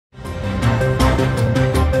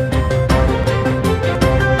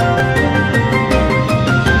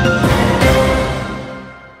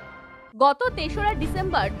গত ৩রা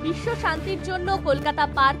ডিসেম্বর বিশ্ব শান্তির জন্য কলকাতা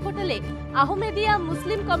পার্ক হোটেলে আহমেদিয়া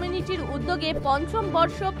মুসলিম কমিউনিটির উদ্যোগে পঞ্চম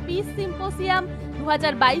বর্ষ পিস সিম্পোসিয়াম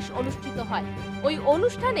 ২০২২ অনুষ্ঠিত হয়। ওই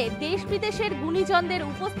অনুষ্ঠানে দেশ বিদেশের গুণীজনদের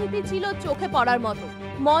উপস্থিতি ছিল চোখে পড়ার মতো।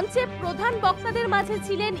 মঞ্চে প্রধান বক্তাদের মাঝে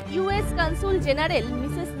ছিলেন US console general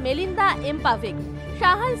Mrs Melinda M পাভেক,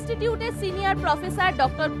 Saha ইনস্টিটিউটের senior professor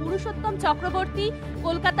doctor Purushottam Chakraborty,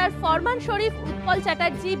 কলকাতার ফরমান শরীফ উৎপল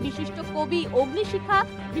চ্যাটার্জি, বিশিষ্ট কবি অগ্নিশিখা,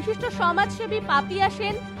 বিশিষ্ট সমাজসেবী পাপিয়া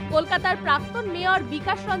সেন, কলকাতার প্রাক্তন মেয়র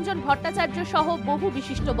বিকাশ রঞ্জন ভট্টাচার্য সহ বহু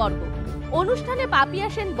বিশিষ্টবর্গ। অনুষ্ঠানে পাপিয়া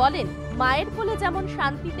সেন বলেন, মায়ের কোলে যেমন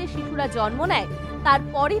শান্তিতে শিশুরা জন্ম নেয়,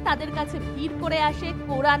 তারপরই তাদের কাছে ভিড় করে আসে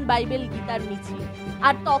কোরআন, বাইবেল, গীতার মিছিল।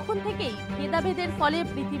 আর তখন থেকেই ভেদাভেদের ফলে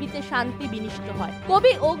পৃথিবীতে শান্তি বিনষ্ট হয়।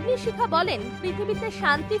 কবি অগ্নিশিখা বলেন, পৃথিবীতে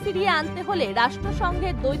শান্তি ফিরিয়ে আনতে হলে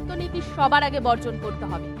রাষ্ট্রসংঘের দ্বৈতনীতি সবার আগে বর্জন করতে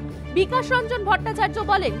হবে। বিকাশ রঞ্জন ভট্টাচার্য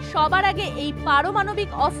বলেন, সবার আগে এই পারমাণবিক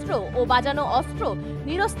অস্ত্র ও বাজানো অস্ত্র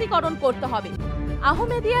নিরস্ত্রীকরণ করতে হবে।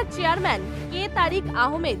 আহমেদিয়ার চেয়ারম্যান কে তারিক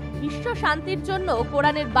আহমেদ বিশ্ব শান্তির জন্য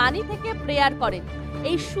কোরআনের বাণী থেকে প্রেয়ার করেন।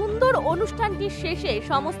 এই সুন্দর অনুষ্ঠানটির শেষে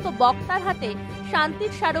সমস্ত বক্তার হাতে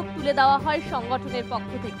শান্তির স্মারক তুলে দেওয়া হয় সংগঠনের পক্ষ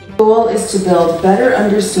থেকে। The goal is to build better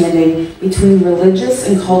understanding between religious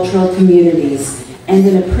and cultural communities and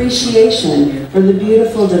an appreciation for the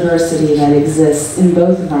beautiful diversity that exists in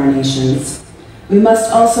both of our nations. We must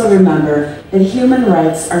also remember that human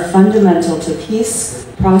rights are fundamental to peace,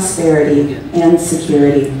 prosperity, and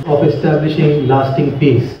security. Of establishing lasting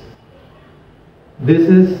peace. This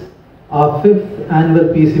is our 5th annual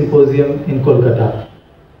Peace Symposium in Kolkata.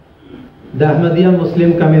 The Ahmadiyya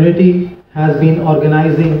Muslim community has been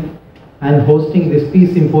organizing and hosting this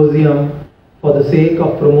Peace Symposium for the sake of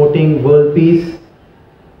promoting world peace.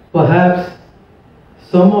 Perhaps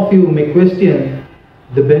some of you may question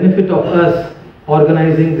the benefit of us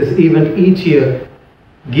organizing this event each year,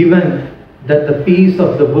 given that the peace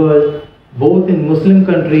of the world, both in Muslim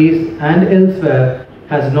countries and elsewhere,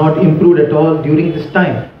 has not improved at all during this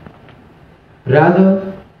time. Rather,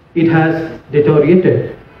 it has deteriorated.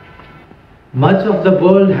 Much of the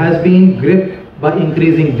world has been gripped by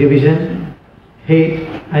increasing division, hate,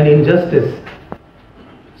 and injustice.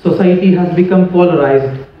 Society has become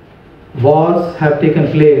polarized. Wars have taken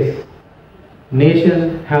place. Nations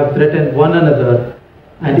have threatened one another,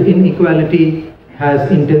 and inequality has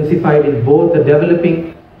intensified in both the developing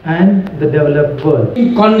and the developed world.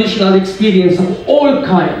 Conditional experience of all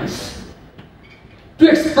kinds to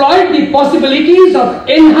exploit the possibilities of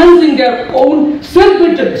enhancing their own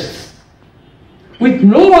self-interests with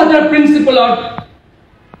no other principle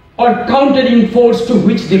or countering force to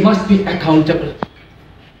which they must be accountable.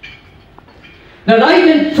 The right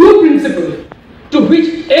and true principle to which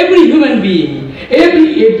every human being,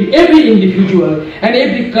 every individual and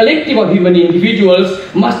every collective of human individuals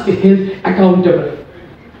must be held accountable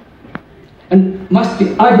and must be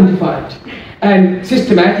identified and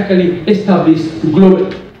systematically established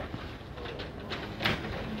globally.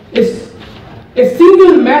 A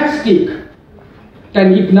single matchstick can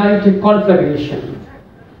ignite a conflagration.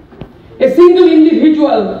 A single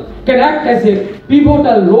individual can act as a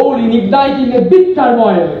pivotal role in igniting a big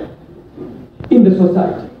turmoil in the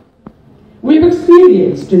society. We've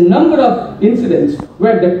experienced a number of incidents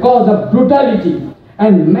where the cause of brutality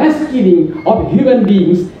and mass killing of human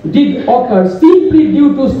beings did occur simply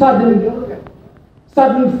due to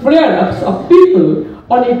sudden flare-ups of people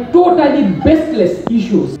on a totally baseless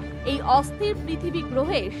issues. এই অস্থির পৃথিবী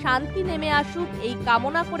গ্রহে শান্তি নেমে আসুক, এই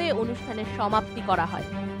কামনা করে অনুষ্ঠানের সমাপ্তি করা হয়।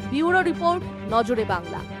 ব্যুরো রিপোর্ট, নজরে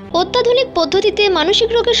বাংলা। অত্যাধুনিক পদ্ধতিতে মানসিক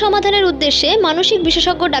রোগের সমাধানের উদ্দেশ্যে মানসিক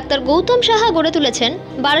বিশেষজ্ঞ ডাক্তার গৌতম সাহা গড়ে তুলেছেন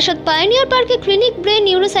বারাসাত পায়োনিয়ার পার্কে clinic brain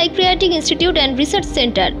neuropsychiatric institute and research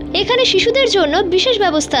centre. এখানে শিশুদের জন্য বিশেষ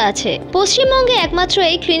ব্যবস্থা আছে। পশ্চিমবঙ্গে একমাত্র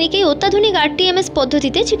এই ক্লিনিকে অত্যাধুনিক RTMS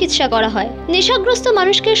পদ্ধতিতে চিকিৎসা করা হয়। নেশাগ্রস্ত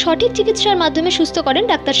মানুষকে সঠিক চিকিৎসার মাধ্যমে সুস্থ করেন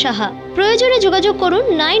ডাক্তার সাহা। প্রয়োজনে যোগাযোগ করুন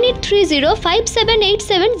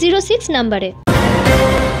 9830578706 নম্বরে।